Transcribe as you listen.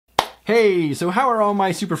Hey, so how are all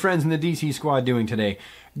my super friends in the DC squad doing today?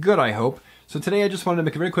 Good, I hope. So today I just wanted to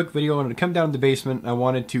make a very quick video. I wanted to come down to the basement. I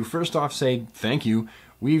wanted to first off say thank you.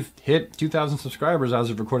 We've hit 2,000 subscribers as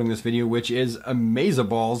of recording this video, which is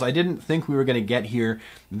amazeballs. I didn't think we were going to get here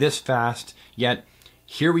this fast, yet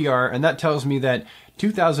here we are. And that tells me that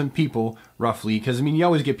 2,000 people, roughly, because I mean you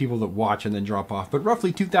always get people that watch and then drop off, but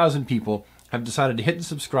roughly 2,000 people have decided to hit the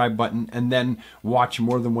subscribe button and then watch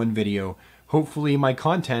more than one video. Hopefully my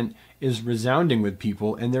content is resounding with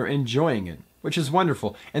people and they're enjoying it, which is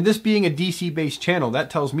wonderful. And this being a DC-based channel, that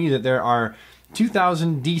tells me that there are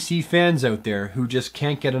 2,000 DC fans out there who just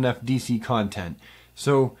can't get enough DC content.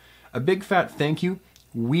 So a big fat thank you.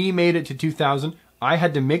 We made it to 2,000. I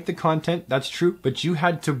had to make the content, that's true, but you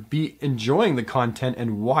had to be enjoying the content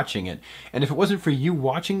and watching it. And if it wasn't for you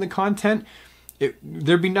watching the content,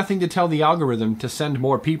 there'd be nothing to tell the algorithm to send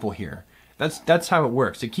more people here. That's how it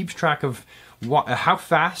works. It keeps track of how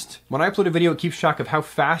fast, when I upload a video, it keeps track of how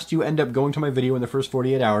fast you end up going to my video in the first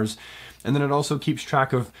 48 hours. And then it also keeps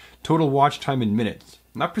track of total watch time in minutes.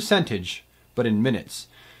 Not percentage, but in minutes.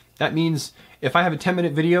 That means if I have a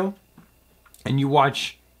 10-minute video and you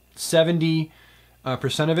watch 70%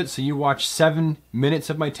 of it, so you watch 7 minutes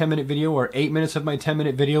of my 10-minute video or 8 minutes of my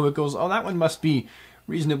 10-minute video, it goes, oh, that one must be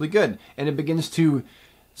reasonably good. And it begins to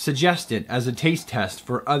suggest it as a taste test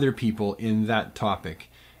for other people in that topic.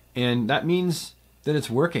 And that means that it's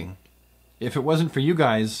working. If it wasn't for you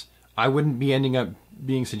guys, I wouldn't be ending up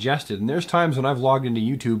being suggested. And there's times when I've logged into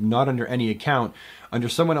YouTube not under any account, under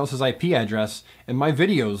someone else's IP address, and my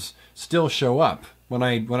videos still show up when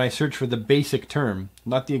I search for the basic term,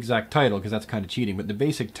 not the exact title because that's kind of cheating, but the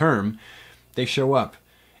basic term, they show up.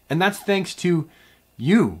 And that's thanks to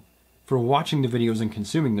you for watching the videos and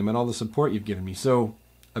consuming them and all the support you've given me. So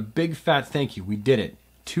a big fat thank you. We did it.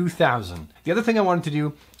 2,000. The other thing I wanted to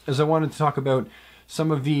do is I wanted to talk about some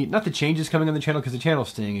of the, not the changes coming on the channel because the channel's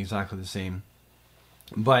staying exactly the same,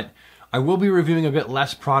 but I will be reviewing a bit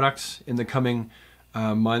less products in the coming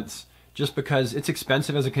months just because it's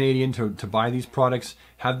expensive as a Canadian to buy these products,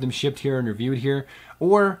 have them shipped here and reviewed here,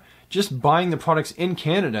 or just buying the products in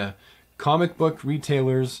Canada, comic book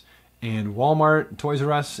retailers and Walmart, Toys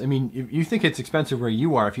R Us. I mean, if you think it's expensive where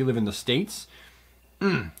you are, if you live in the States,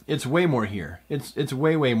 it's way more here. It's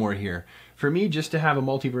way more here. For me, just to have a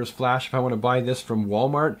Multiverse Flash, if I want to buy this from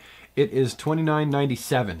Walmart, it is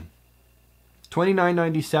 $29.97.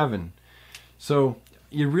 $29.97. So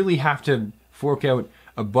you really have to fork out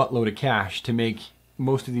a buttload of cash to make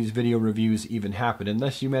most of these video reviews even happen,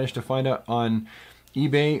 unless you manage to find out on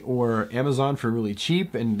eBay or Amazon for really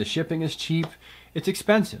cheap and the shipping is cheap. It's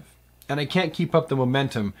expensive. And I can't keep up the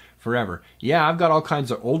momentum forever. Yeah, I've got all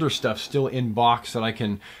kinds of older stuff still in box that I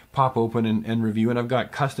can pop open and review, and I've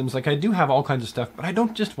got customs. Like, I do have all kinds of stuff, but I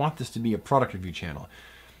don't just want this to be a product review channel.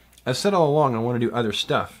 I've said all along I want to do other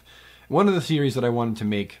stuff. One of the series that I wanted to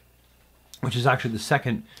make, which is actually the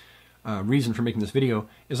second reason for making this video,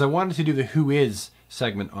 is I wanted to do the Who Is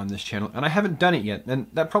segment on this channel, and I haven't done it yet. And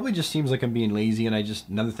that probably just seems like I'm being lazy, and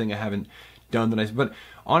another thing I haven't done but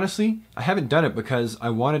honestly, I haven't done it because I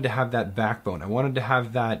wanted to have that backbone. I wanted to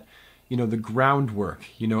have that, the groundwork,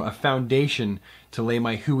 a foundation to lay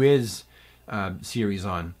my Who Is series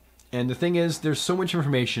on. And the thing is, there's so much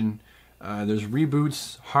information. There's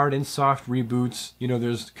reboots, hard and soft reboots.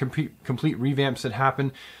 There's complete revamps that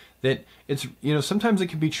happen. That it's, sometimes it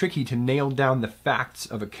can be tricky to nail down the facts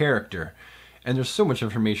of a character. And there's so much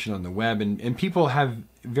information on the web, and people have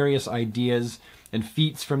various ideas and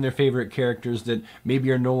feats from their favorite characters that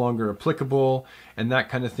maybe are no longer applicable and that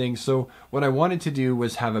kind of thing. So what I wanted to do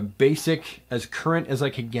was have a basic, as current as I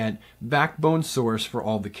could get, backbone source for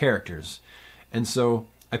all the characters. And so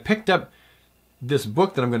I picked up this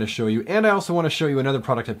book that I'm going to show you, and I also want to show you another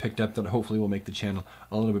product I picked up that hopefully will make the channel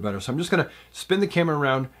a little bit better. So I'm just going to spin the camera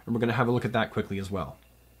around and we're going to have a look at that quickly as well.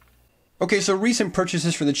 Okay, so recent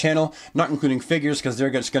purchases for the channel, not including figures because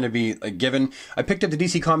they're just going to be a given. I picked up the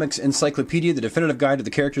DC Comics Encyclopedia, the definitive guide to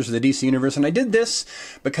the characters of the DC Universe, and I did this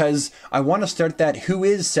because I want to start that Who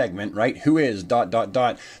Is segment, right? Who is ...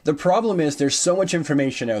 The problem is there's so much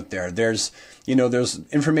information out there. There's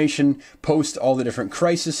information post all the different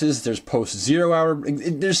crises, there's post 0 hour,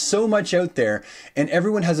 there's so much out there, and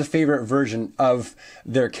everyone has a favorite version of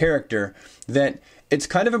their character that it's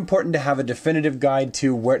kind of important to have a definitive guide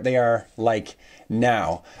to where they are like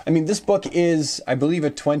now. I mean, this book is, I believe, a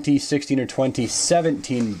 2016 or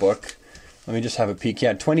 2017 book. Let me just have a peek.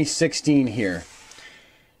 Yeah, 2016 here.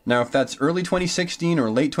 Now, if that's early 2016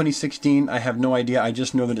 or late 2016, I have no idea. I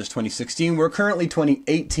just know that it's 2016. We're currently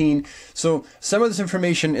 2018, so some of this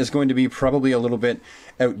information is going to be probably a little bit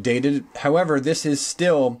outdated. However, this is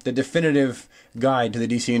still the definitive guide to the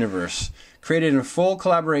DC Universe, created in full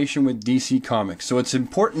collaboration with DC Comics. So it's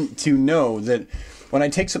important to know that when I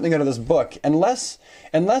take something out of this book, unless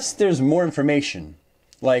there's more information,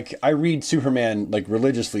 like I read Superman like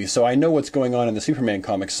religiously, so I know what's going on in the Superman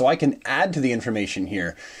comics, so I can add to the information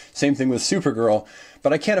here. Same thing with Supergirl,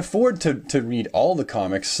 but I can't afford to read all the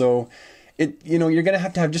comics, so you're going to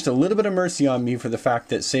have just a little bit of mercy on me for the fact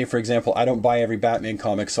that, say, for example, I don't buy every Batman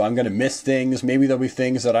comic, so I'm going to miss things. Maybe there'll be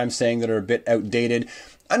things that I'm saying that are a bit outdated.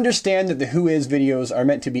 Understand that the Who Is videos are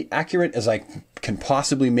meant to be accurate as I can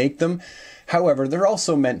possibly make them. However, they're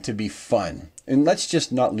also meant to be fun. And let's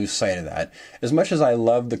just not lose sight of that. As much as I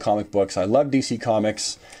love the comic books, I love DC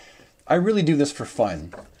Comics, I really do this for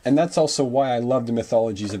fun. And that's also why I love the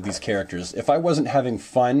mythologies of these characters. If I wasn't having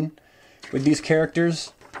fun with these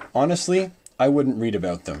characters, honestly, I wouldn't read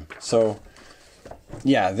about them. So,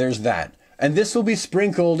 yeah, there's that. And this will be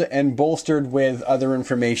sprinkled and bolstered with other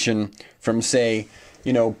information from, say,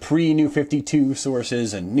 pre-New 52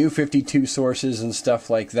 sources and New 52 sources and stuff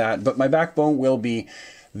like that. But my backbone will be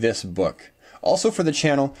this book. Also for the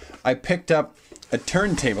channel, I picked up a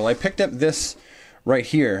turntable. I picked up this right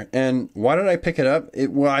here. And why did I pick it up?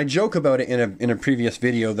 Well, I joke about it in a previous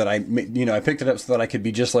video that I picked it up so that I could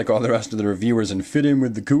be just like all the rest of the reviewers and fit in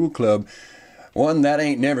with the cool club. One, that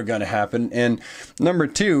ain't never gonna happen. And number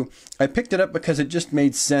two, I picked it up because it just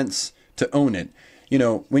made sense to own it.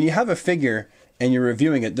 When you have a figure and you're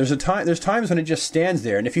reviewing it, there's times when it just stands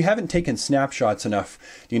there, and if you haven't taken snapshots enough,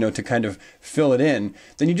 to kind of fill it in,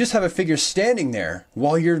 then you just have a figure standing there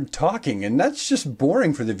while you're talking, and that's just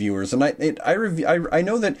boring for the viewers. And I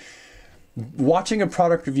know that watching a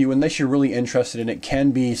product review, unless you're really interested in it, can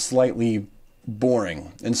be slightly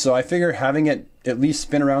boring. And so I figure having it at least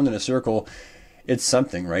spin around in a circle, it's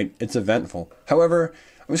something, right? It's eventful. However,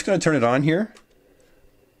 I'm just going to turn it on here.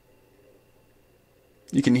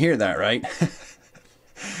 You can hear that, right?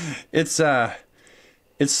 It's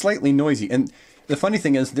slightly noisy, and the funny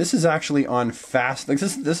thing is, this is actually on fast. Like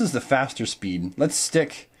this is the faster speed. Let's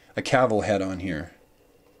stick a Cavill head on here.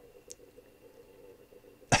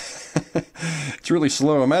 It's really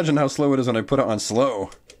slow. Imagine how slow it is when I put it on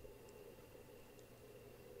slow.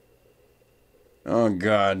 Oh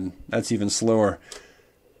God, that's even slower.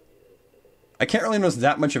 I can't really notice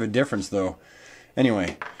that much of a difference though.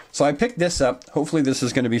 Anyway. So I picked this up. Hopefully this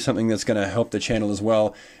is going to be something that's going to help the channel as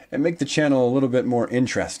well and make the channel a little bit more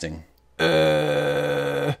interesting.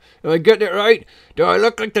 Am I getting it right? Do I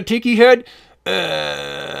look like the Tiki Head?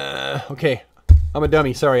 Okay, I'm a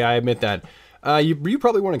dummy. Sorry, I admit that. You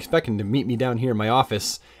probably weren't expecting to meet me down here in my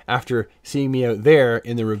office after seeing me out there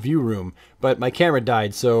in the review room, but my camera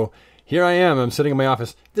died, so here I am. I'm sitting in my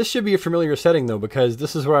office. This should be a familiar setting, though, because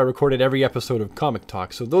this is where I recorded every episode of Comic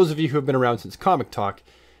Talk. So those of you who have been around since Comic Talk,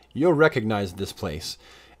 you'll recognize this place.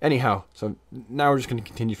 Anyhow, so now we're just going to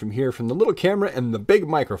continue from here, from the little camera and the big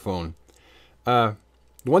microphone.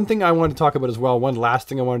 One thing I wanted to talk about as well, one last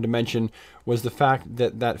thing I wanted to mention, was the fact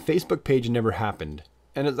that that Facebook page never happened.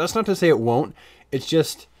 And that's not to say it won't. It's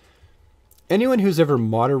just, anyone who's ever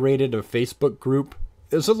moderated a Facebook group,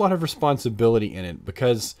 there's a lot of responsibility in it,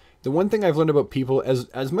 because the one thing I've learned about people,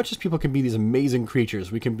 as much as people can be these amazing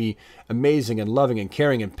creatures, we can be amazing and loving and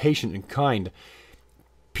caring and patient and kind,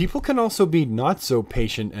 people can also be not so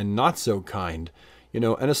patient and not so kind,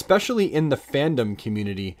 and especially in the fandom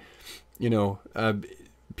community,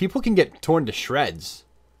 people can get torn to shreds.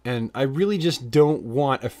 And I really just don't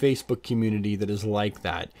want a Facebook community that is like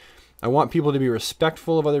that. I want people to be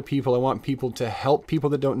respectful of other people. I want people to help people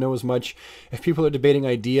that don't know as much. If people are debating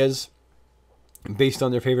ideas based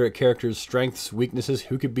on their favorite characters' strengths, weaknesses,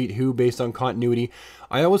 who could beat who based on continuity,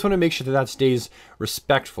 I always want to make sure that that stays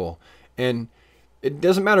respectful. And it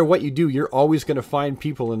doesn't matter what you do, you're always going to find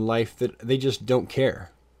people in life that they just don't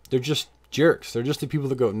care. They're just jerks. They're just the people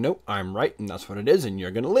that go, nope, I'm right, and that's what it is, and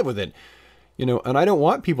you're going to live with it. And I don't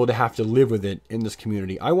want people to have to live with it in this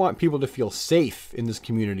community. I want people to feel safe in this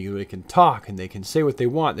community, where they can talk and they can say what they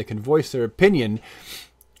want. They can voice their opinion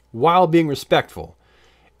while being respectful.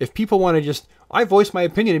 If people want to just, I voiced my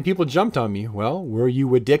opinion and people jumped on me, well, were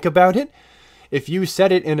you a dick about it? If you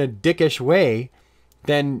said it in a dickish way,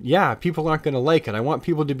 then yeah, people aren't going to like it. I want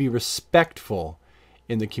people to be respectful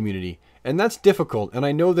in the community. And that's difficult. And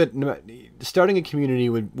I know that starting a community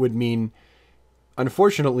would mean,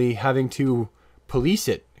 unfortunately, having to police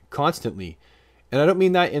it constantly. And I don't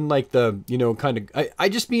mean that in like the, I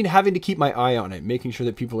just mean having to keep my eye on it, making sure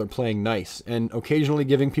that people are playing nice, and occasionally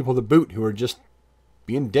giving people the boot who are just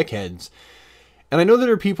being dickheads. And I know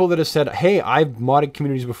there are people that have said, hey, I've modded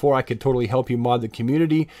communities before. I could totally help you mod the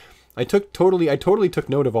community. I totally took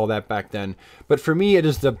note of all that back then. But for me, it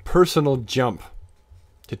is the personal jump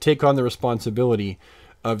to take on the responsibility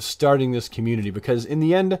of starting this community, because in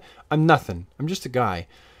the end, I'm nothing. I'm just a guy.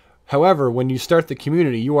 However, when you start the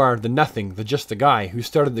community, you are the nothing, just the guy who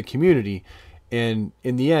started the community. And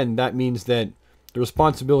in the end, that means that the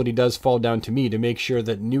responsibility does fall down to me to make sure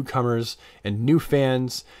that newcomers and new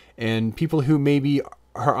fans and people who maybe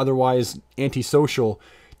are otherwise antisocial,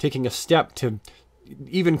 taking a step to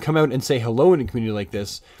even come out and say hello in a community like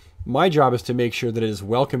this, my job is to make sure that it is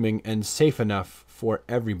welcoming and safe enough for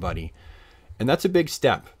everybody. And that's a big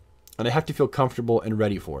step. And I have to feel comfortable and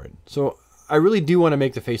ready for it. So I really do want to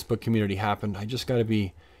make the Facebook community happen. It's got to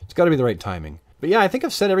be the right timing. But yeah, I think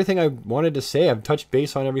I've said everything I wanted to say. I've touched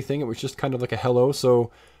base on everything. It was just kind of like a hello.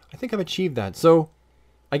 So I think I've achieved that. So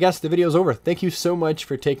I guess the video's over. Thank you so much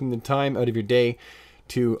for taking the time out of your day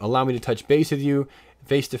to allow me to touch base with you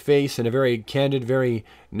face to face in a very candid, very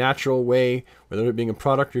natural way, whether it being a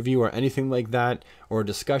product review or anything like that, or a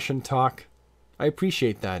discussion talk. I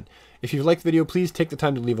appreciate that. If you've liked the video, please take the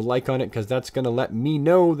time to leave a like on it, because that's going to let me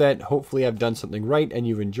know that hopefully I've done something right and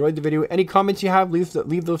you've enjoyed the video. Any comments you have, leave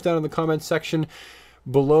those down in the comments section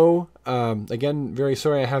below. Again, very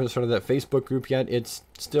sorry I haven't started that Facebook group yet. It's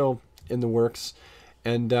still in the works.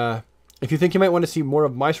 And if you think you might want to see more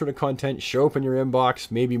of my sort of content show up in your inbox,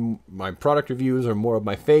 maybe my product reviews or more of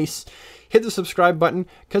my face, hit the subscribe button,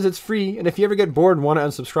 because it's free. And if you ever get bored and want to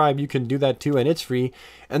unsubscribe, you can do that too, and it's free.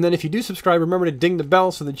 And then if you do subscribe, remember to ding the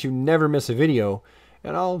bell so that you never miss a video.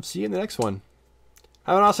 And I'll see you in the next one.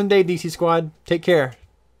 Have an awesome day, DC Squad. Take care.